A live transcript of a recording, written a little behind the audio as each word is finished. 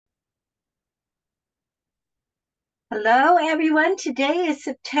Hello, everyone. Today is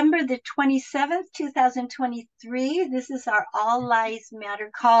September the 27th, 2023. This is our All Lives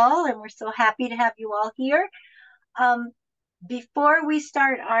Matter call, and we're so happy to have you all here. Um, Before we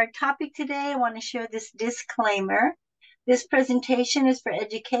start our topic today, I want to share this disclaimer. This presentation is for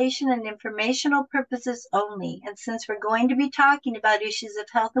education and informational purposes only. And since we're going to be talking about issues of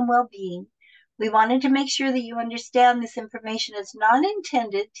health and well-being, we wanted to make sure that you understand this information is not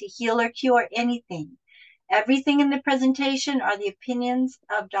intended to heal or cure anything. Everything in the presentation are the opinions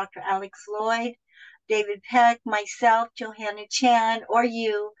of Dr. Alex Lloyd, David Peck, myself, Johanna Chan, or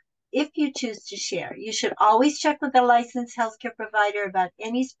you, if you choose to share. You should always check with a licensed healthcare provider about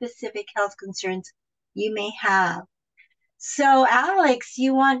any specific health concerns you may have. So, Alex,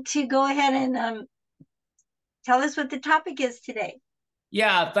 you want to go ahead and tell us what the topic is today?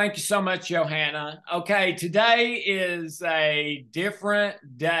 Yeah, thank you so much, Johanna. Okay, today is a different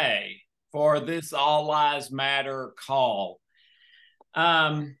day for this All Lives Matter call.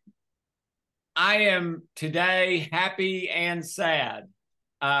 I am today happy and sad.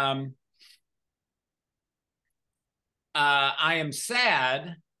 I am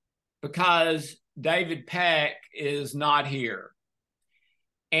sad because David Peck is not here.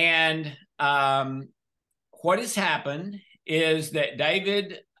 And what has happened is that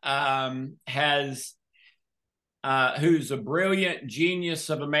David who's a brilliant genius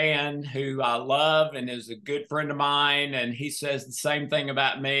of a man who I love and is a good friend of mine. And he says the same thing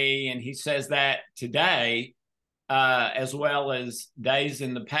about me. And he says that today, as well as days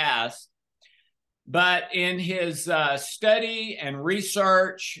in the past. But in his study and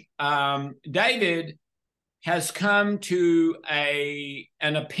research, David has come to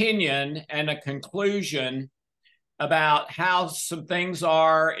an opinion and a conclusion about how some things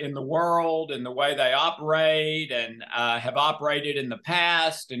are in the world and the way they operate and have operated in the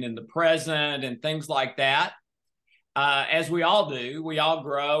past and in the present and things like that. As we all do, we all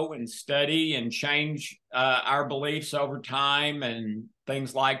grow and study and change our beliefs over time and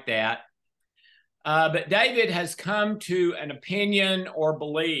things like that. But David has come to an opinion or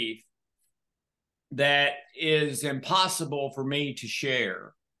belief that is impossible for me to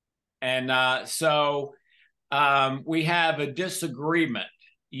share. And so we have a disagreement,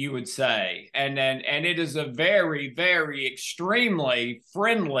 you would say. And it is a very, very extremely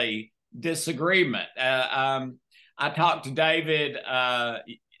friendly disagreement. I talked to David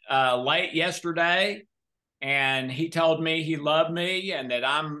late yesterday, and he told me he loved me and that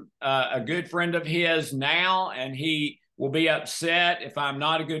I'm a good friend of his now, and he will be upset if I'm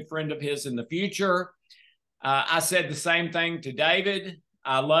not a good friend of his in the future. I said the same thing to David.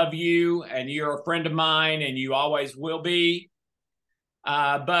 I love you, and you're a friend of mine, and you always will be.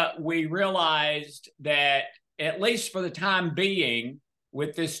 But we realized that, at least for the time being,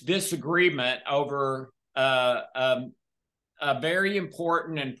 with this disagreement over a very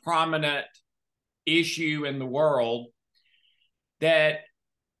important and prominent issue in the world, that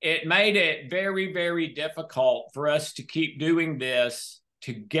it made it very, very difficult for us to keep doing this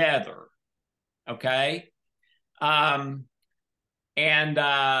together. Okay. And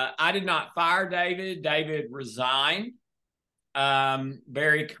I did not fire David. David resigned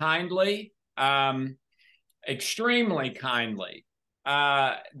very kindly, extremely kindly.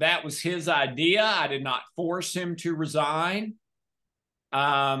 That was his idea. I did not force him to resign.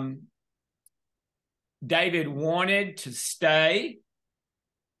 David wanted to stay,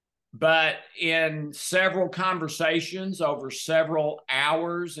 but in several conversations over several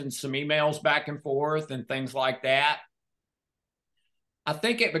hours and some emails back and forth and things like that, I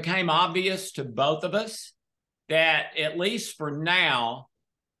think it became obvious to both of us that, at least for now,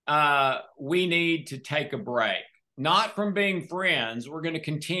 we need to take a break. Not from being friends. We're going to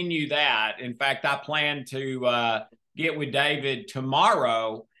continue that. In fact, I plan to get with David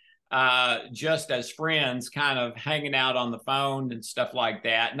tomorrow, just as friends, kind of hanging out on the phone and stuff like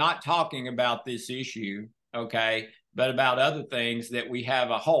that, not talking about this issue, okay, but about other things that we have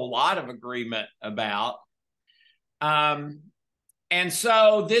a whole lot of agreement about. And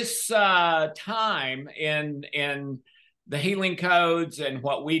so this time in the healing codes and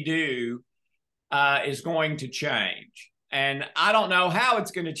what we do is going to change. And I don't know how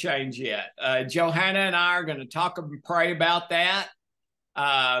it's going to change yet. Johanna and I are going to talk and pray about that.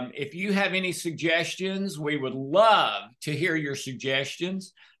 If you have any suggestions, we would love to hear your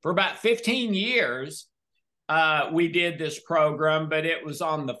suggestions. For about 15 years, we did this program, but it was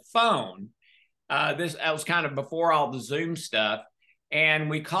on the phone. That was kind of before all the Zoom stuff. And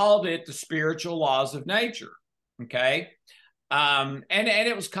we called it the Spiritual Laws of Nature. Okay. And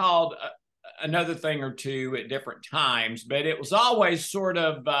it was called another thing or two at different times, but it was always sort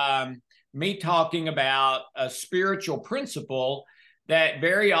of me talking about a spiritual principle that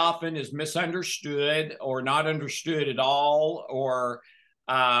very often is misunderstood or not understood at all, or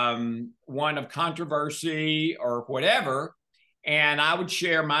one of controversy or whatever. And I would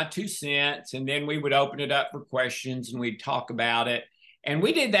share my 2 cents, and then we would open it up for questions and we'd talk about it. And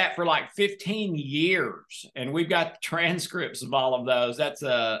we did that for like 15 years, and we've got the transcripts of all of those. That's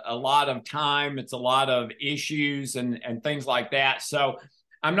a lot of time. It's a lot of issues and things like that. So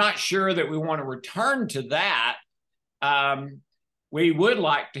I'm not sure that we want to return to that. We would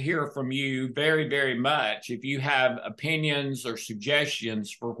like to hear from you very, very much. If you have opinions or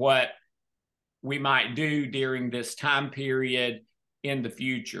suggestions for what we might do during this time period in the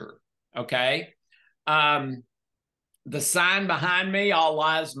future, okay? The sign behind me, All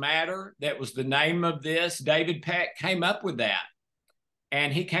Lives Matter, that was the name of this. David Peck came up with that.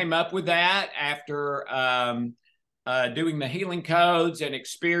 And he came up with that after doing the healing codes and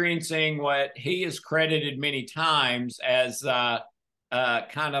experiencing what he is credited many times as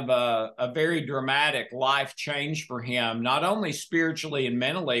kind of a very dramatic life change for him, not only spiritually and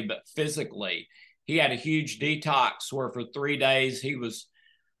mentally, but physically. He had a huge detox where for 3 days he was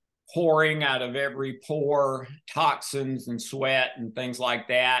pouring out of every pore toxins and sweat and things like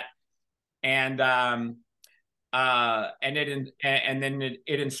that. And then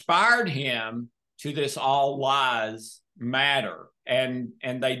it inspired him to this All Lives Matter, and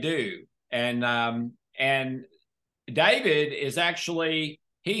they do. And David is actually,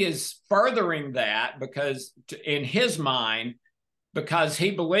 he is furthering that because in his mind, because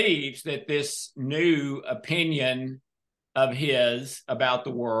he believes that this new opinion of his about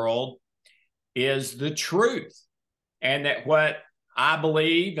the world is the truth, and that what I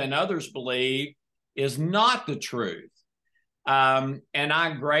believe and others believe is not the truth. And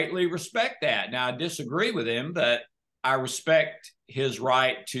I greatly respect that. Now, I disagree with him, but I respect his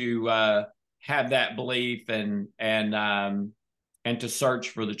right to have that belief and to search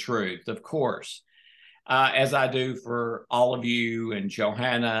for the truth, of course, as I do for all of you and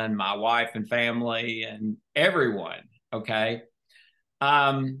Johanna and my wife and family and everyone. Okay.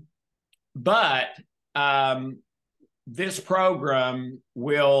 But this program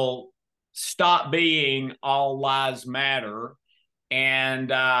will stop being All Lives Matter, and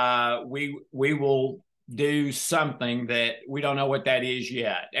we will do something that we don't know what that is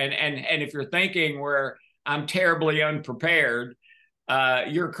yet. And if you're thinking where I'm terribly unprepared,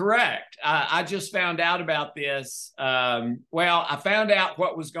 you're correct. I just found out about this. I found out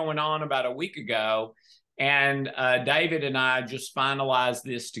what was going on about a week ago, and David and I just finalized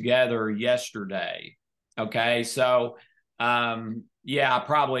this together yesterday. Okay, so I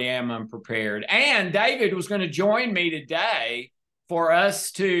probably am unprepared. And David was going to join me today for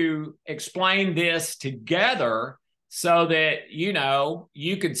us to explain this together so that,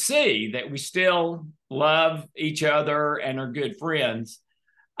 you could see that we still love each other and are good friends.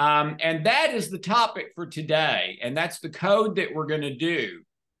 And that is the topic for today. And that's the code that we're going to do,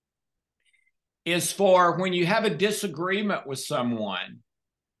 is for when you have a disagreement with someone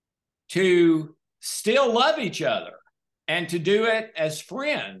to still love each other and to do it as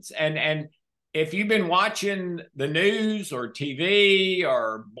friends. And if you've been watching the news or TV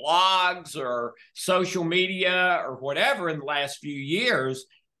or blogs or social media or whatever in the last few years,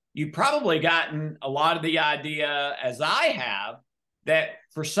 you've probably gotten a lot of the idea, as I have, that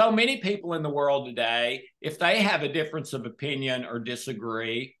for so many people in the world today, if they have a difference of opinion or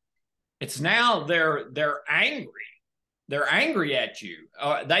disagree, it's now they're angry. They're angry at you.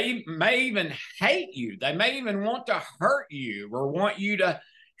 They may even hate you. They may even want to hurt you or want you to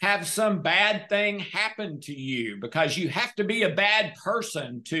have some bad thing happen to you, because you have to be a bad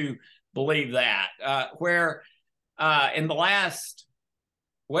person to believe that. Where in the last,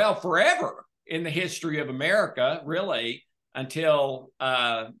 forever in the history of America, really, until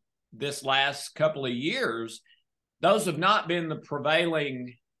this last couple of years, those have not been the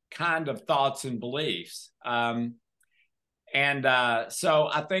prevailing kind of thoughts and beliefs. So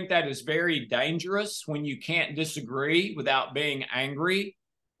I think that is very dangerous when you can't disagree without being angry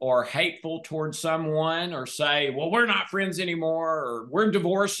or hateful towards someone, or say, well, we're not friends anymore, or we're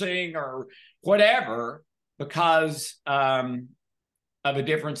divorcing, or whatever, because of a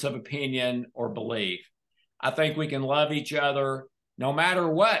difference of opinion or belief. I think we can love each other no matter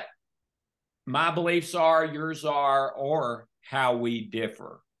what my beliefs are, yours are, or how we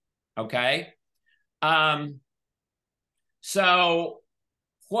differ. Okay? So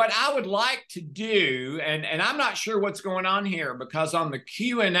what I would like to do, and I'm not sure what's going on here, because on the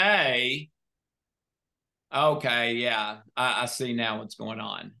Q&A, okay, yeah, I see now what's going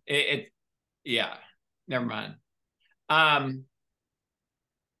on. Yeah, never mind. Um,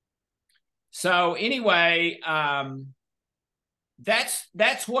 so anyway,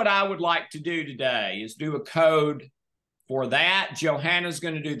 that's what I would like to do today is do a code for that. Johanna's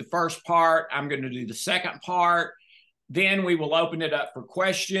going to do the first part. I'm going to do the second part. Then we will open it up for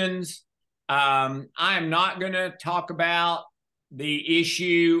questions. I am not going to talk about the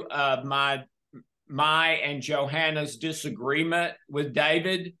issue of my and Johanna's disagreement with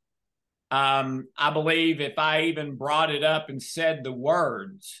David. I believe if I even brought it up and said the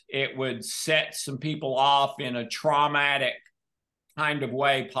words, it would set some people off in a traumatic kind of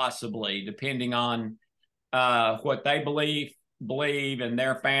way, possibly, depending on what they believe in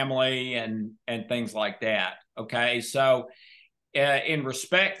their family and things like that. Okay, so in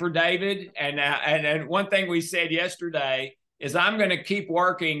respect for David, and one thing we said yesterday is I'm going to keep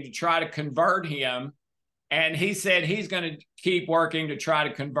working to try to convert him. And he said he's going to keep working to try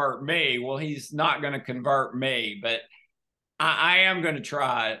to convert me. Well, he's not going to convert me, but I am going to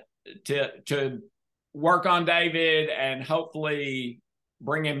try to work on David and hopefully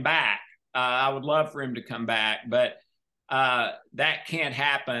bring him back. I would love for him to come back, but that can't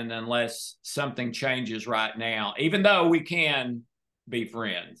happen unless something changes right now, even though we can be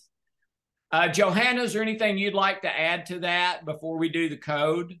friends. Johanna, is there anything you'd like to add to that before we do the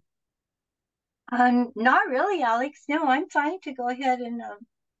code? Not really, Alex. No, I'm fine to go ahead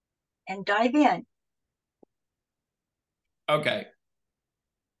and dive in. Okay.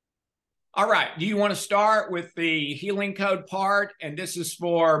 All right. Do you want to start with the healing code part? And this is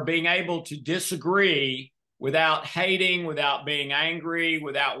for being able to disagree without hating, without being angry,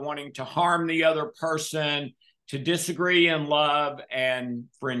 without wanting to harm the other person, to disagree in love and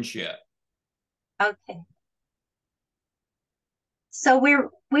friendship. Okay. So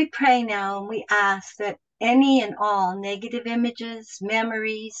we pray now and we ask that any and all negative images,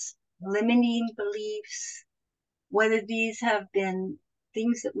 memories, limiting beliefs, whether these have been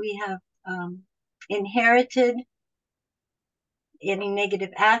things that we have inherited, any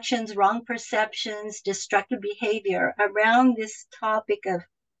negative actions, wrong perceptions, destructive behavior around this topic of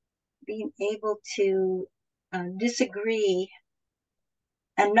being able to disagree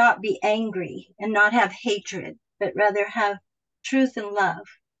and not be angry and not have hatred, but rather have truth and love.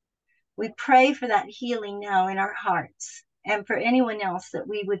 We pray for that healing now in our hearts. And for anyone else that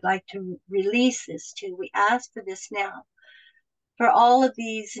we would like to release this to, we ask for this now. For all of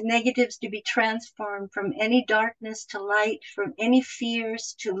these negatives to be transformed from any darkness to light, from any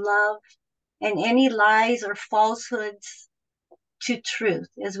fears to love, and any lies or falsehoods to truth,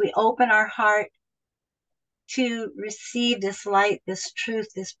 as we open our heart to receive this light, this truth,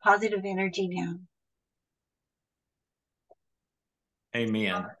 this positive energy now.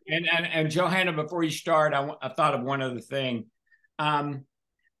 Amen. And Johanna, before you start, I thought of one other thing. I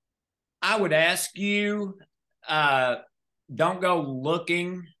would ask you, don't go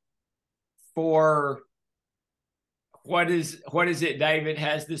looking for what is it David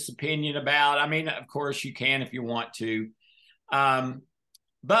has this opinion about. I mean, of course you can if you want to,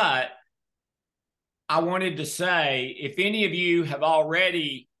 but I wanted to say, if any of you have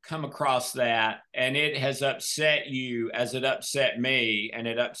already come across that and it has upset you as it upset me and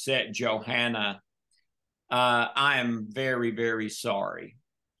it upset Johanna, I am very, very sorry.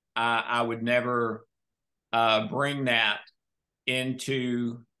 I would never bring that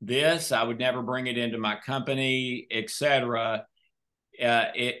into this. I would never bring it into my company, etc.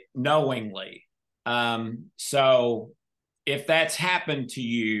 It knowingly. So if that's happened to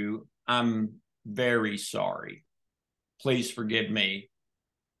you, I'm very sorry. Please forgive me.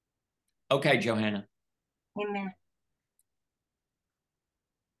 Okay, Johanna. Amen.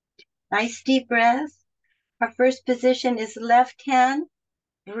 Nice deep breath. Our first position is left hand,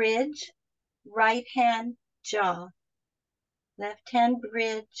 bridge, right hand, jaw. Left hand,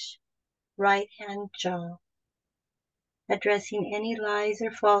 bridge, right hand, jaw. Addressing any lies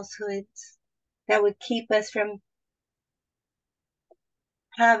or falsehoods that would keep us from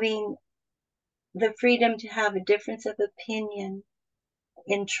having the freedom to have a difference of opinion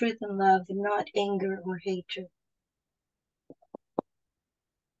in truth and love, and not anger or hatred.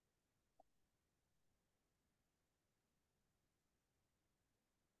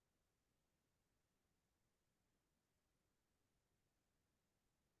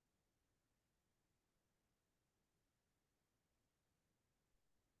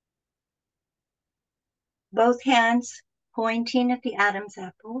 Both hands pointing at the Adam's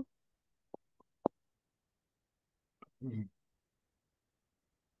apple. Mm-hmm.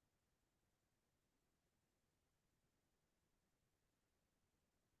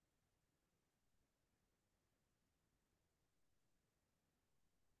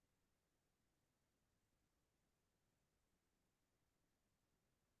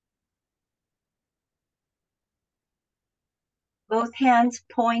 Both hands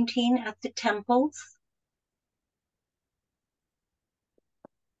pointing at the temples.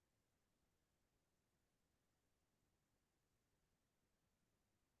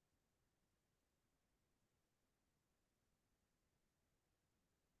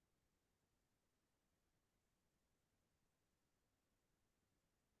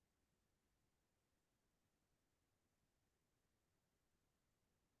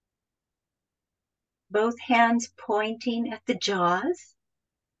 Both hands pointing at the jaws.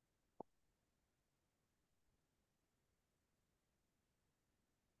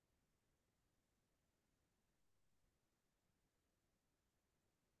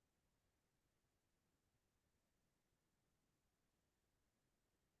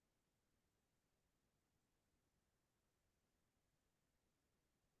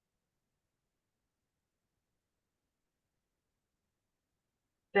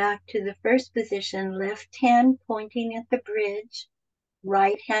 Back to the first position, left hand pointing at the bridge,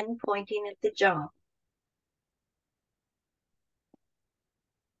 right hand pointing at the jaw.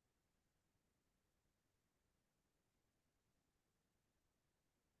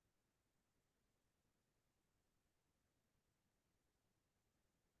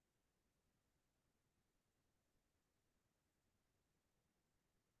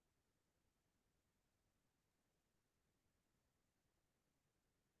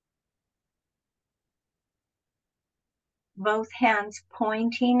 Both hands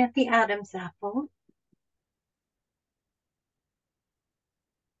pointing at the Adam's apple.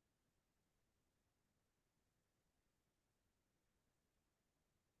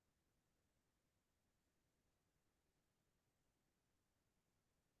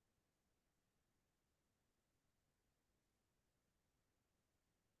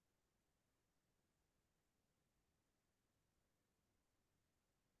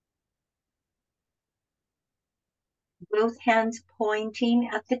 Both hands pointing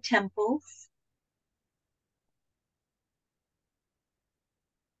at the temples.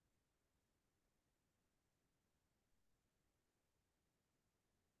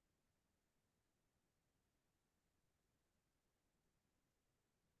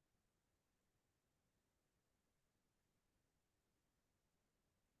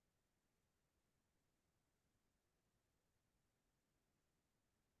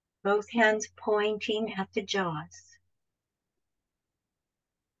 Both hands pointing at the jaws.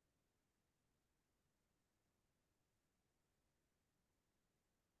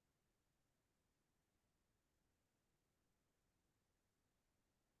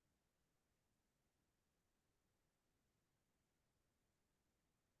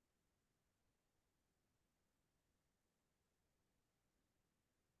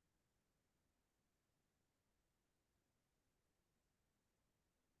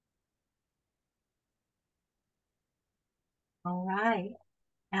 All right,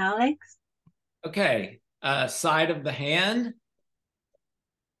 Alex. Okay, side of the hand.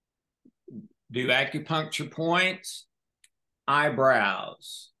 Do acupuncture points,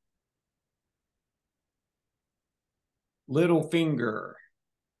 eyebrows, little finger,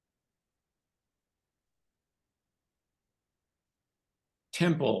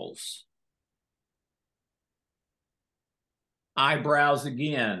 temples, eyebrows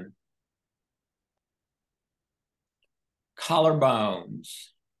again, collarbones,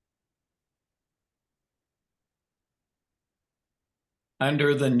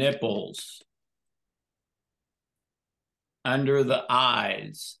 under the nipples, under the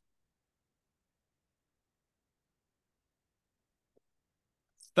eyes,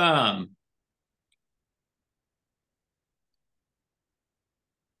 thumb,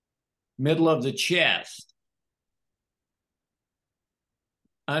 middle of the chest,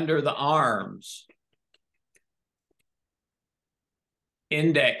 under the arms,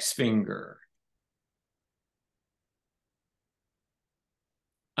 index finger,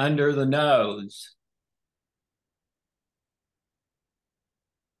 under the nose,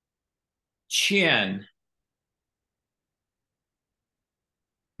 chin,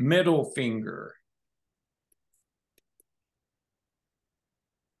 middle finger,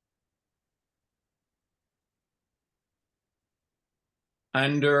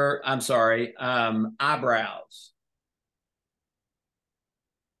 eyebrows,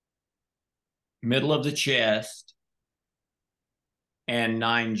 middle of the chest, and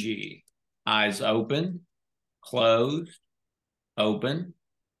 9G. Eyes open, closed, open,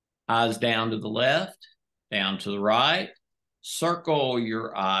 eyes down to the left, down to the right. Circle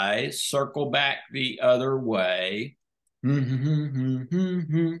your eyes, circle back the other way.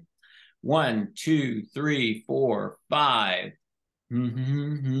 1, 2, 3, 4, 5.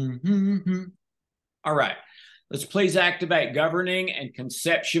 All right. Let's please activate governing and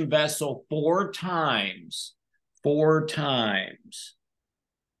conception vessel 4 times. 4 times.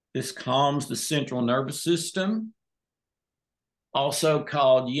 This calms the central nervous system, also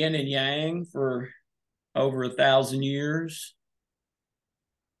called yin and yang for over 1,000 years.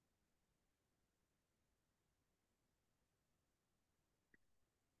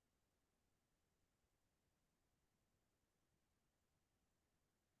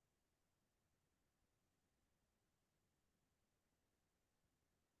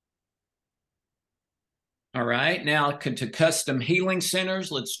 All right, now to custom healing centers,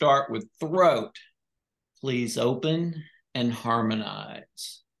 let's start with throat. Please open and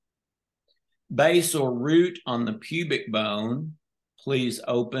harmonize. Base or root on the pubic bone, please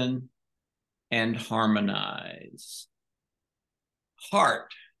open and harmonize.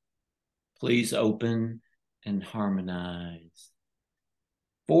 Heart, please open and harmonize.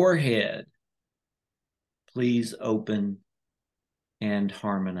 Forehead, please open and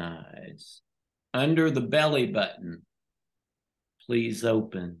harmonize. Under the belly button, please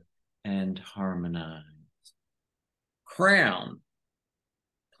open and harmonize. Crown,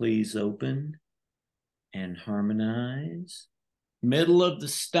 please open and harmonize. Middle of the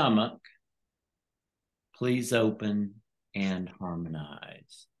stomach, please open and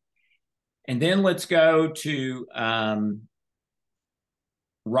harmonize. And then let's go to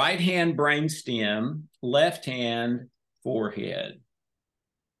right hand brainstem, left hand forehead.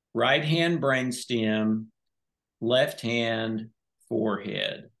 Right hand brainstem, left hand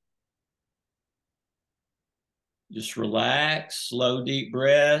forehead. Just relax, slow, deep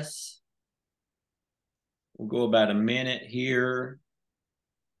breaths. We'll go about a minute here.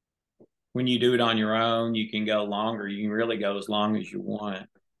 When you do it on your own, you can go longer. You can really go as long as you want.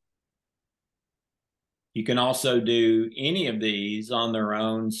 You can also do any of these on their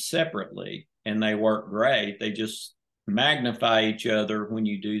own separately, and they work great. They just magnify each other when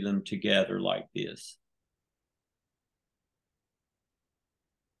you do them together like this.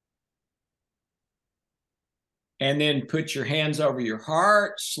 And then put your hands over your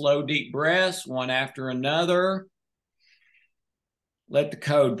heart, slow, deep breaths, one after another. Let the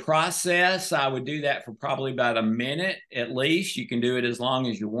code process. I would do that for probably about a minute at least. You can do it as long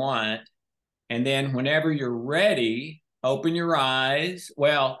as you want. And then whenever you're ready, open your eyes.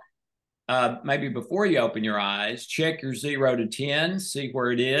 Well, maybe before you open your eyes, check your 0 to 10, see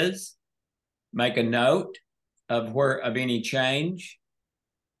where it is. Make a note of any change.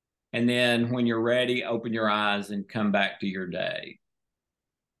 And then when you're ready, open your eyes and come back to your day.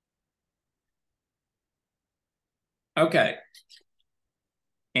 Okay.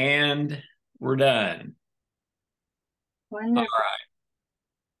 And we're done. Wonderful. All right.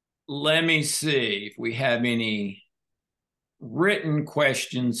 Let me see if we have any written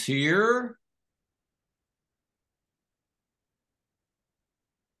questions here.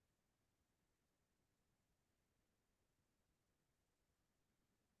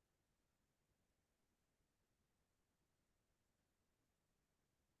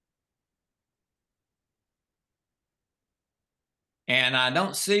 And I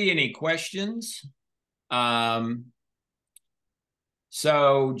don't see any questions.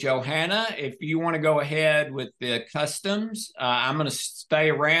 So Johanna, if you want to go ahead with the customs, I'm going to stay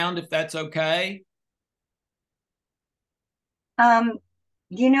around if that's okay.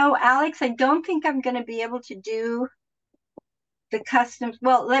 Alex, I don't think I'm going to be able to do the customs.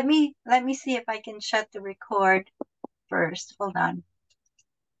 Well, let me see if I can shut the record first. Hold on.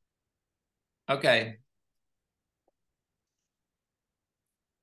 Okay.